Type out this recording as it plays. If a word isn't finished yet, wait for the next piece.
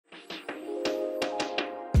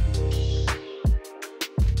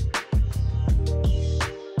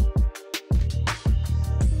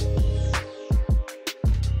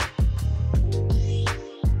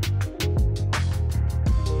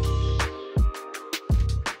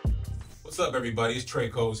up, everybody? It's Trey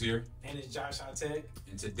here. And it's Josh HiTech.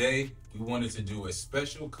 And today, we wanted to do a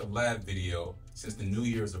special collab video. Since the new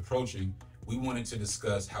year is approaching, we wanted to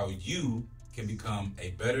discuss how you can become a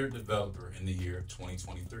better developer in the year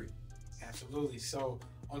 2023. Absolutely. So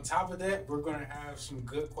on top of that, we're going to have some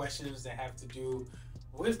good questions that have to do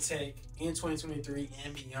with tech in 2023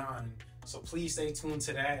 and beyond. So please stay tuned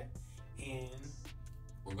to that. And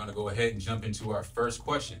we're going to go ahead and jump into our first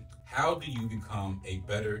question. How do you become a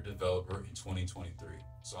better developer in 2023?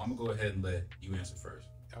 So I'm going to go ahead and let you answer first.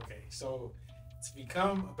 Okay, so to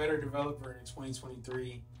become a better developer in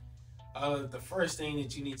 2023, the first thing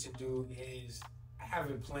that you need to do is have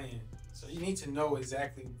a plan. So you need to know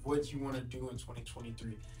exactly what you want to do in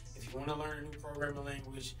 2023. If you want to learn a new programming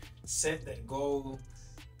language, set that goal.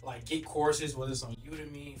 Like get courses, whether it's on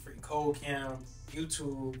Udemy, Free Code Camp,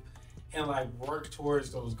 YouTube, and like work towards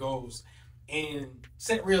those goals. And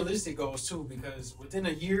set realistic goals too, because within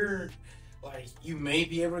a year, like you may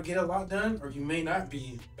be able to get a lot done or you may not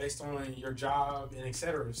be based on your job and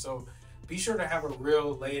etc. So be sure to have a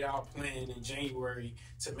real laid out plan in January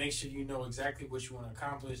to make sure you know exactly what you want to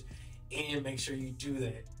accomplish and make sure you do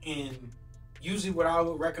that. And usually what I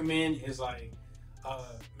would recommend is like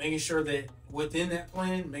making sure that within that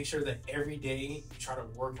plan, make sure that every day you try to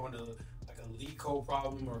work on a lead code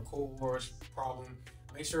problem or a code wars problem.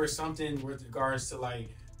 Make sure it's something with regards to like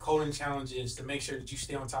coding challenges to make sure that you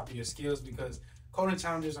stay on top of your skills, because coding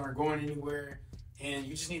challenges aren't going anywhere and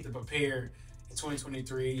you just need to prepare in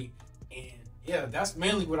 2023. And yeah, that's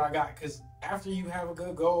mainly what I got, because after you have a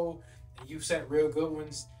good goal and you set real good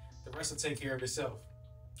ones, the rest will take care of itself.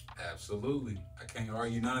 Absolutely. I can't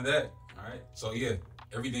argue none of that. All right. So yeah,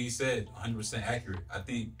 everything you said, 100% accurate. I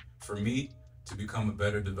think for me to become a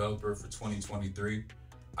better developer for 2023,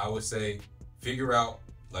 I would say figure out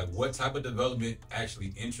like what type of development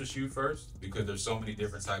actually interests you first, because there's so many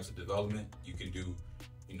different types of development. You can do,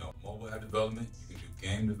 mobile app development, you can do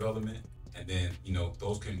game development, and then,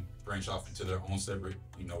 those can branch off into their own separate,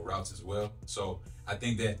 routes as well. So I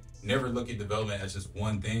think that never look at development as just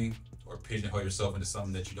one thing or pigeonhole yourself into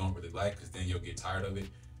something that you don't really like, because then you'll get tired of it.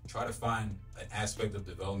 Try to find an aspect of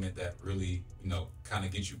development that really, kind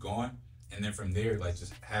of gets you going. And then from there, like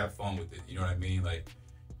just have fun with it. You know what I mean? Like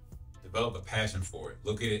develop a passion for it.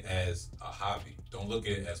 Look at it as a hobby. Don't look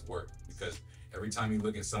at it as work, because every time you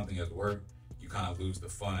look at something as work, you kind of lose the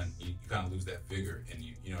fun. You kind of lose that vigor, and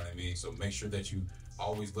you know what I mean? So make sure that you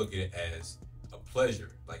always look at it as a pleasure.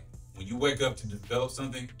 Like when you wake up to develop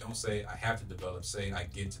something, don't say I have to develop, say I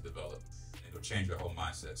get to develop, and it'll change your whole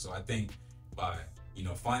mindset. So I think by,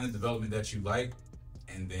 finding the development that you like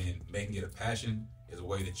and then making it a passion is a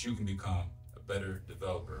way that you can become a better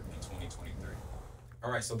developer in 2023.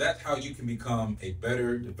 All right, so that's how you can become a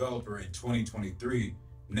better developer in 2023.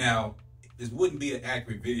 Now, this wouldn't be an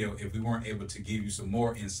accurate video if we weren't able to give you some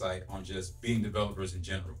more insight on just being developers in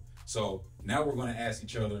general. So now we're going to ask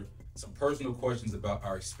each other some personal questions about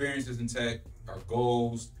our experiences in tech, our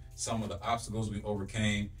goals, some of the obstacles we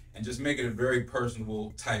overcame, and just make it a very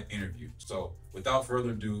personable type interview. So without further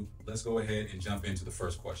ado, let's go ahead and jump into the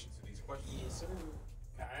first questions. Yes, sir.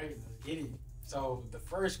 All right, let's get it. So the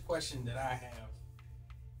first question that I have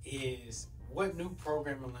is, what new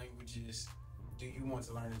programming languages do you want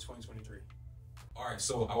to learn in 2023? All right,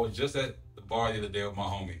 so I was just at the bar the other day with my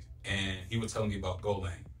homies, and he was telling me about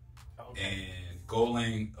Golang. Okay. And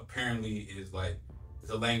Golang apparently is like,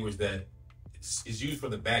 it's a language that is used for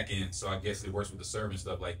the back end, so I guess it works with the server and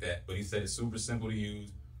stuff like that. But he said it's super simple to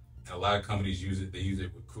use, and a lot of companies use it. They use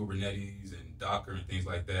it with Kubernetes and Docker and things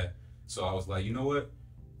like that. So I was like, you know what?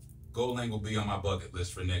 Golang will be on my bucket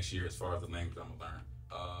list for next year as far as the language I'm gonna learn.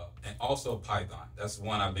 And also Python. That's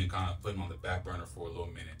one I've been kind of putting on the back burner for a little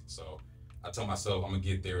minute. So I told myself I'm gonna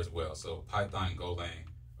get there as well. So Python and Golang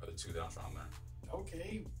are the two that I'm trying to learn.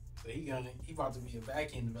 Okay. So he about to be a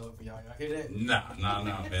back end developer, y'all. Y'all hear that? Nah,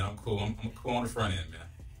 man. I'm cool. I'm cool on the front end, man.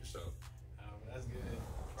 For sure. That's good.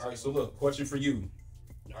 All right, so look, question for you.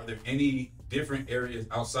 Are there any different areas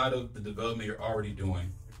outside of the development you're already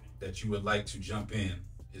doing that you would like to jump in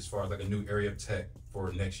as far as like a new area of tech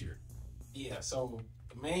for next year? Yeah, so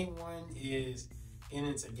the main one is getting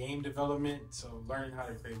into game development. So learning how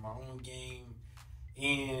to create my own game.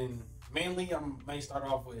 And mainly I may start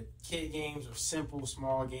off with kid games or simple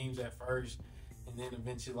small games at first, and then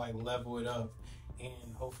eventually like level it up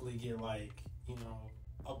and hopefully get like,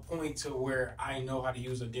 a point to where I know how to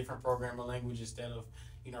use a different programming language instead of,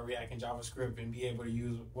 React and JavaScript, and be able to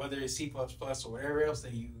use whether it's C++ or whatever else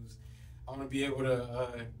they use. I want to be able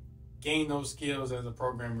to gain those skills as a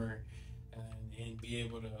programmer and be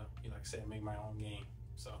able to, like I said, make my own game.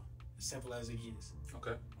 So as simple as it is.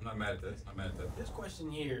 Okay, I'm not mad at that. This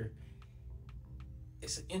question here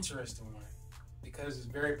it's an interesting one because it's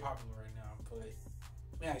very popular right now. But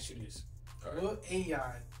let me ask you this: Will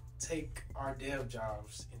AI take our dev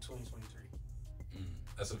jobs in 2023?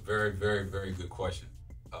 That's a very, very, very good question.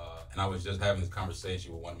 And I was just having this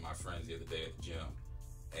conversation with one of my friends the other day at the gym,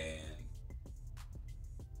 and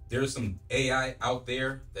there's some AI out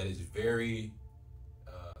there that is very,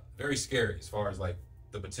 very scary as far as like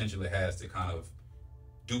the potential it has to kind of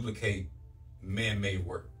duplicate man-made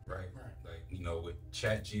work, right? Like, you know, with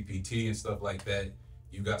Chat GPT and stuff like that,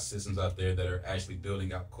 you got systems out there that are actually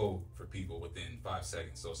building out code for people within 5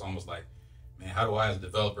 seconds. So it's almost like, man, how do I as a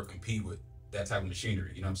developer compete with that type of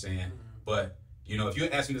machinery? You know what I'm saying? But, you know, if you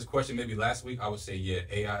had asked me this question maybe last week, I would say, yeah,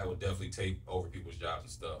 AI will definitely take over people's jobs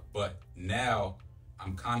and stuff. But now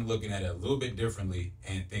I'm kind of looking at it a little bit differently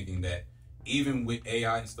and thinking that even with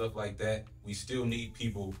AI and stuff like that, we still need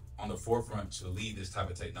people on the forefront to lead this type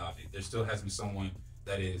of technology. There still has to be someone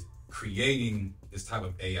that is creating this type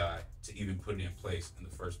of AI to even put it in place in the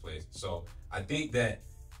first place. So I think that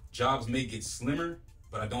jobs may get slimmer,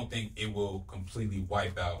 but I don't think it will completely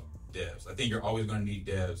wipe out devs. I think you're always going to need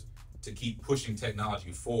devs to keep pushing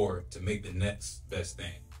technology forward to make the next best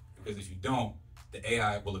thing. Because if you don't, the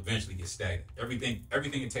AI will eventually get stagnant.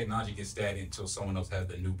 Everything in technology gets stagnant until someone else has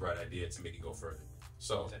the new bright idea to make it go further.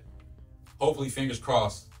 So hopefully, fingers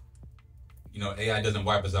crossed, you know, AI doesn't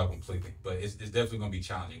wipe us out completely, but it's definitely going to be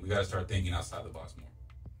challenging. We got to start thinking outside the box more.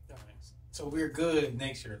 So we're good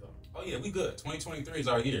next year, though. Oh yeah, we good. 2023 is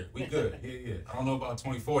our year. We good. Yeah. I don't know about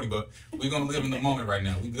 2040, but we're going to live in the moment right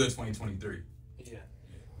now. We good 2023. Yeah.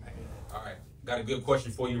 All right. Got a good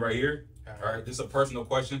question for you right here. All right. This is a personal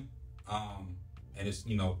question. And it's,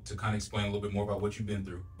 you know, to kind of explain a little bit more about what you've been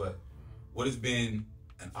through. But what has been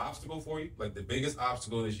an obstacle for you? Like the biggest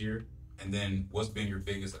obstacle this year? And then what's been your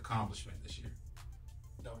biggest accomplishment this year?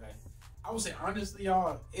 Okay. I would say, honestly,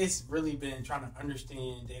 y'all, it's really been trying to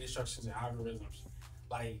understand data structures and algorithms.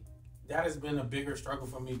 Like, that has been a bigger struggle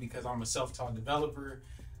for me because I'm a self-taught developer.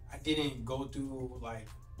 I didn't go through, like,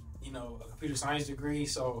 you know, a computer science degree,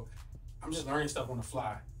 so I'm just learning stuff on the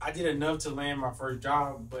fly. I did enough to land my first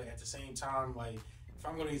job, but at the same time, like, if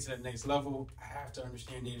I'm going to get to that next level, I have to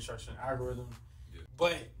understand data structure and algorithm. Yeah.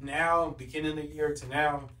 But now, beginning of the year to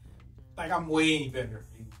now, like, I'm way better.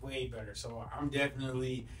 So I'm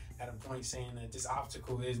definitely at a point saying that this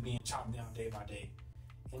obstacle is being chopped down day by day.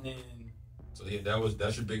 And then... So yeah,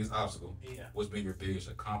 that's your biggest obstacle. Yeah. What's been your biggest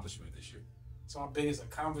accomplishment this year? So my biggest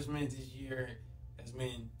accomplishment this year has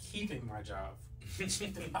been keeping my job.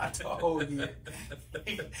 Not the whole year.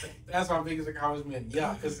 That's my biggest accomplishment.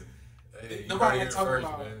 Yeah, because nobody like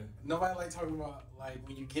talking about like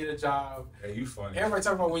when you get a job. Hey, you funny. Everybody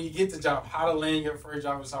talking about when you get the job, how to land your first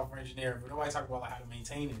job as a software engineer, but nobody talking about like how to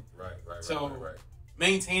maintain it. Right.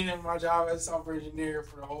 Maintaining my job as a software engineer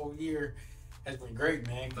for the whole year has been great,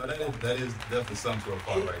 man. No, that is definitely something to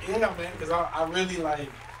apply right there. Yeah, man, because I really like.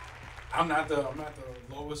 I'm not the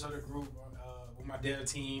lowest of the group with my dev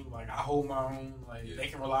team. Like, I hold my own. Like, they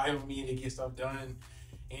can rely on me to get stuff done,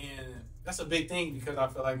 and that's a big thing because I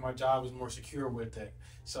feel like my job is more secure with that.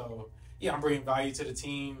 So yeah, I'm bringing value to the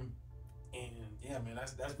team, and yeah, man,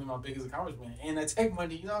 that's been my biggest accomplishment. And that tech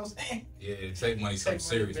money, you know what I'm saying? Yeah, tech money's something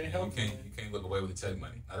serious, man. You can't look away with the tech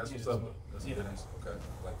money. Now, that's what's up. That's good. Okay,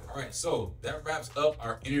 I like that. All right, so that wraps up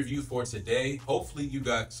our interview for today. Hopefully, you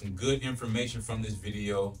got some good information from this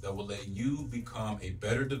video that will let you become a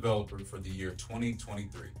better developer for the year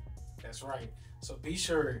 2023. That's right. So be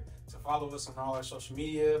sure to follow us on all our social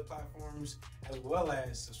media platforms, as well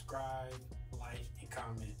as subscribe, like, and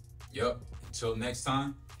comment. Yep. Until next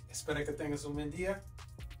time. Espero que tengas un buen día.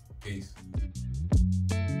 Peace.